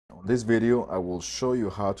In this video, I will show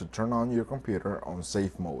you how to turn on your computer on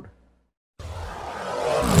safe mode.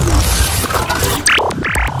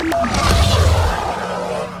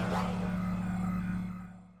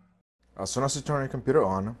 As soon as you turn your computer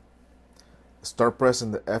on, start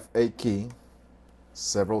pressing the F8 key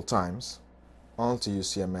several times until you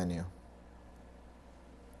see a menu.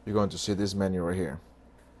 You're going to see this menu right here.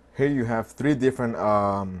 Here you have three different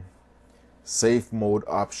safe mode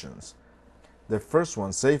options. The first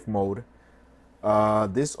one, safe mode,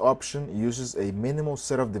 this option uses a minimal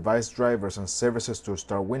set of device drivers and services to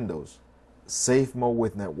start Windows. Safe mode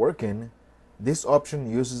with networking, this option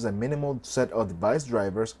uses a minimal set of device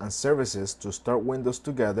drivers and services to start Windows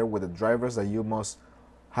together with the drivers that you must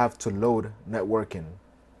have to load networking.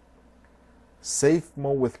 Safe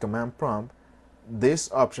mode with command prompt, this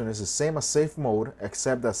option is the same as safe mode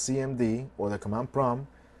except that Cmd or the command prompt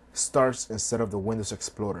starts instead of the Windows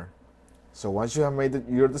Explorer. So once you have made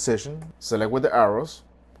your decision, select with the arrows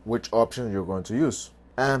which option you're going to use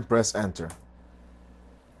and press enter.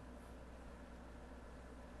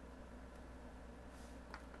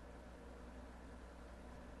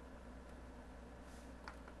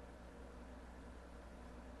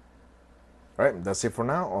 Alright, that's it for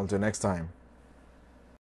now. Until next time.